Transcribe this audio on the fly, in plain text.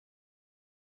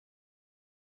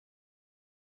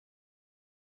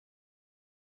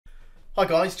Hi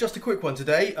guys, just a quick one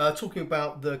today, talking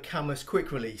about the Cammus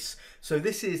Quick Release. So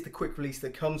this is the quick release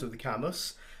that comes with the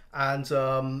Cammus, and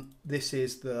this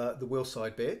is the wheel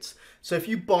side bit. So if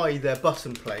you buy their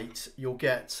button plate, you'll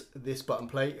get this button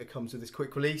plate. It comes with this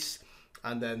quick release,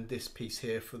 and then this piece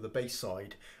here for the base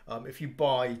side. If you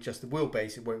buy just the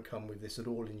wheelbase, it won't come with this at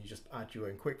all, and you just add your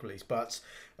own quick release. But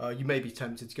you may be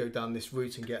tempted to go down this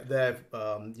route and get their,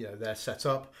 their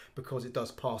setup, because it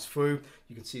does pass through.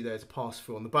 You can see there's a pass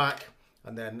through on the back,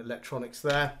 and then electronics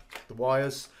there, the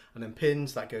wires, and then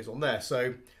pins that goes on there.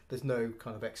 So there's no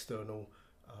kind of external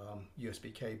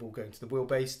USB cable going to the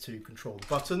wheelbase to control the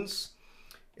buttons.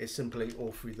 It's simply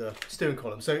all through the steering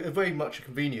column. So very much a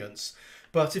convenience.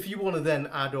 But if you want to then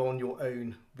add on your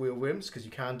own wheel rims, because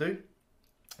you can do,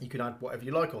 you can add whatever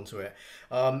you like onto it.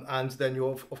 And then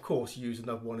you'll, of course, use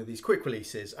another one of these quick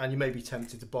releases. And you may be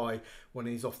tempted to buy one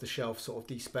of these off the shelf sort of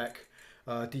D Spec,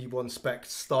 D1 Spec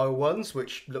style ones,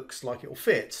 which looks like it'll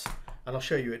fit. And I'll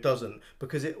show you it doesn't,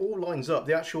 because it all lines up.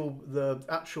 The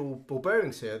actual ball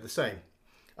bearings here are the same.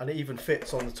 And it even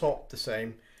fits on the top the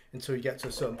same until you get to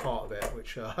a certain part of it,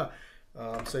 which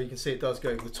so you can see it does go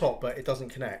over the top, but it doesn't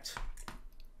connect,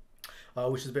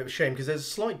 which is a bit of a shame, because there's a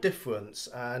slight difference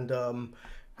and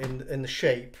in the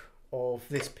shape of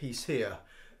this piece here.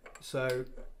 So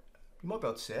you might be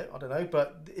able to see it, I don't know,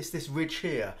 but it's this ridge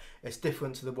here. It's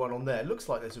different to the one on there. It looks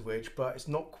like there's a ridge, but it's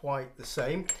not quite the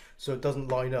same, so it doesn't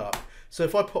line up. So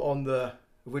if I put on the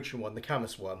original one, the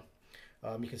Cammus one,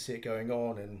 you can see it going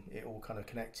on, and it all kind of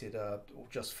connected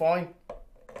just fine.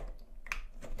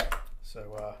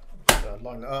 So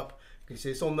line it up. You can see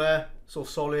it's on there. It's all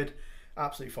solid,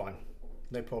 absolutely fine,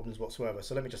 no problems whatsoever.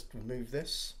 So let me just remove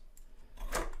this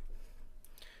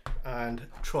and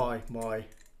try my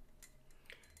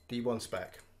D1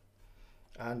 Spec.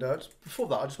 And before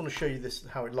that, I just want to show you this,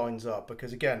 how it lines up,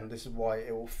 because again, this is why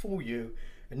it will fool you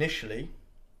initially.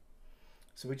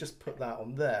 So we just put that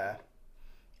on there.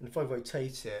 And if I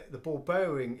rotate it, the ball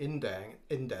bearing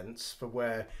indents for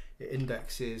where it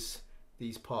indexes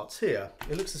these parts here,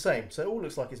 it looks the same. So it all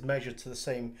looks like it's measured to the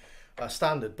same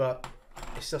standard, but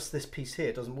it's just this piece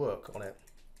here doesn't work on it.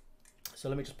 So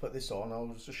let me just put this on.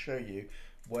 I'll just show you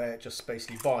where it just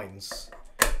basically binds.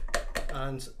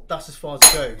 And that's as far as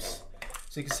it goes.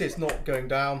 So you can see it's not going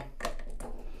down.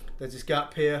 There's this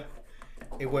gap here.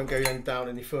 It won't go down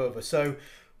any further. So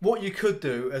what you could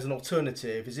do as an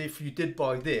alternative is, if you did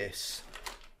buy this,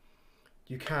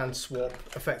 you can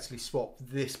effectively swap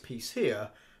this piece here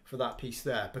for that piece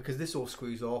there, because this all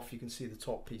screws off. You can see the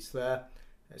top piece there.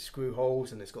 It's screw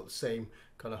holes, and it's got the same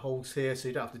kind of holes here, so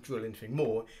you don't have to drill anything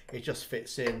more. It just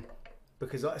fits in,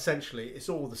 because essentially it's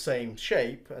all the same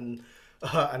shape and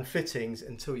fittings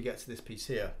until you get to this piece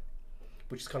here,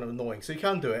 which is kind of annoying. So you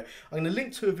can do it. I'm going to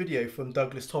link to a video from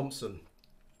Douglas Thompson,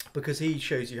 because he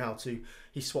shows you how to,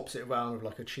 he swaps it around with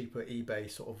like a cheaper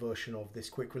eBay sort of version of this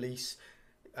quick release.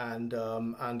 And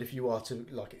if you are to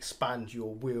like expand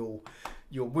your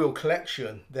wheel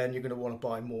collection, then you're going to want to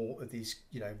buy more of these,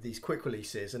 these quick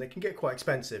releases, and it can get quite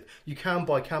expensive. You can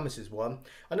buy Cammus's one,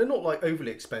 and they're not like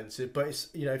overly expensive, but it's,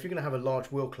 if you're going to have a large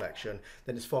wheel collection,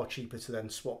 then it's far cheaper to then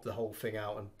swap the whole thing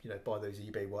out and buy those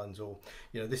eBay ones, or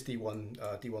this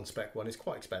D1 Spec one is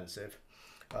quite expensive.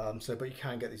 But you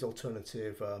can get these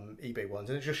alternative eBay ones,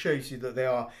 and it just shows you that they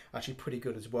are actually pretty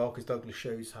good as well, because Douglas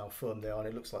shows how firm they are, and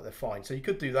it looks like they're fine. So you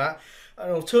could do that.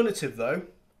 An alternative though,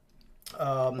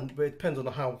 but it depends on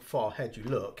how far ahead you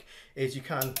look, is you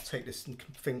can take this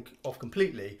thing off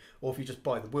completely, or if you just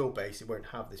buy the wheelbase, it won't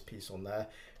have this piece on there.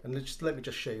 And let me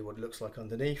just show you what it looks like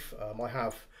underneath. I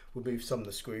have removed some of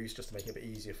the screws just to make it a bit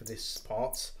easier for this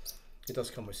part. It does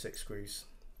come with 6 screws.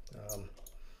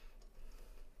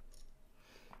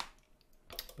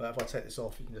 But if I take this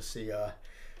off, you can just see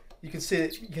you can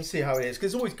see how it is.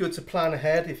 Because it's always good to plan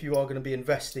ahead if you are going to be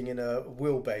investing in a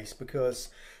wheelbase, because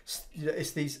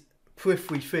it's these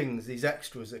periphery things, these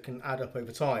extras, that can add up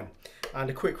over time. And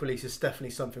a quick release is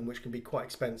definitely something which can be quite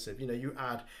expensive. You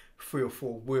add 3 or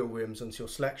 4 wheel rims onto your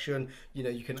selection.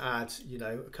 You can add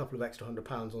a couple of extra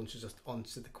 £100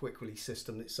 onto the quick release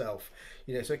system itself.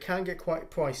 So it can get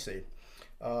quite pricey.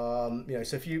 So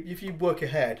if you work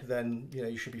ahead, then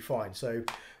you should be fine. So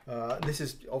this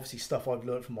is obviously stuff I've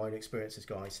learned from my own experiences,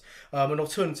 guys. An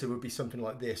alternative would be something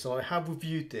like this. I have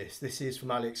reviewed this. This is from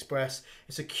AliExpress.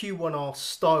 It's a Q1R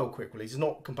style quick release. It's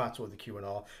not compatible with the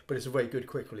Q1R, but it's a very good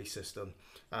quick release system,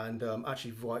 and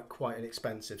actually quite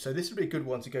inexpensive. So this would be a good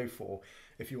one to go for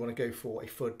if you want to go for a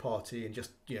third party and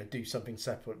just do something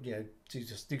separate.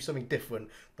 Just do something different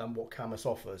than what Cammus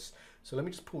offers. So let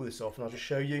me just pull this off, and I'll just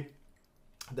show you.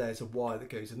 There's a wire that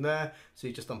goes in there, so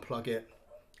you just unplug it,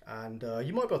 and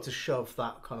you might be able to shove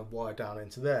that kind of wire down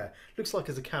into there. Looks like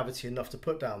there's a cavity enough to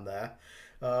put down there,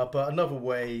 but another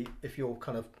way, if you're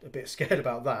kind of a bit scared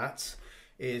about that,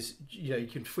 is, you know, you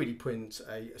can 3D print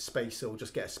a spacer, or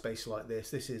just get a spacer like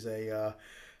this. This is a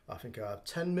I think a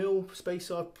 10mm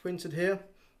spacer I've printed here,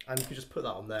 and you can just put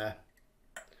that on there,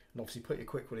 and obviously put your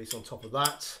quick release on top of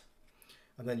that,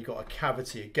 and then you've got a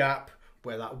cavity, a gap,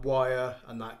 where that wire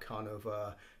and that kind of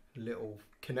little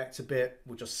connector bit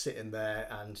will just sit in there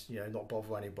and, you know, not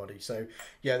bother anybody. So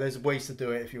yeah, there's ways to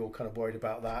do it if you're kind of worried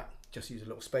about that. Just use a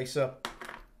little spacer,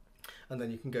 and then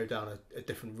you can go down a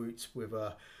different route with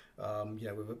a you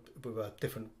know, with a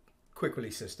different quick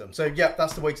release system. So yeah,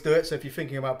 that's the way to do it. So if you're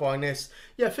thinking about buying this,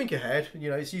 yeah, think ahead. You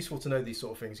know, it's useful to know these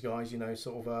sort of things, guys. You know,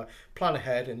 sort of plan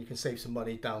ahead, and you can save some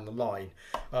money down the line.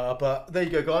 But there you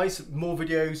go, guys. More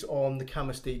videos on the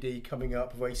Cammus DD coming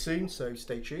up very soon, so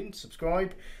stay tuned,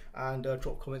 subscribe, and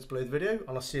drop comments below the video, and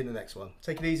I'll see you in the next one.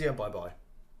 Take it easy, and bye bye.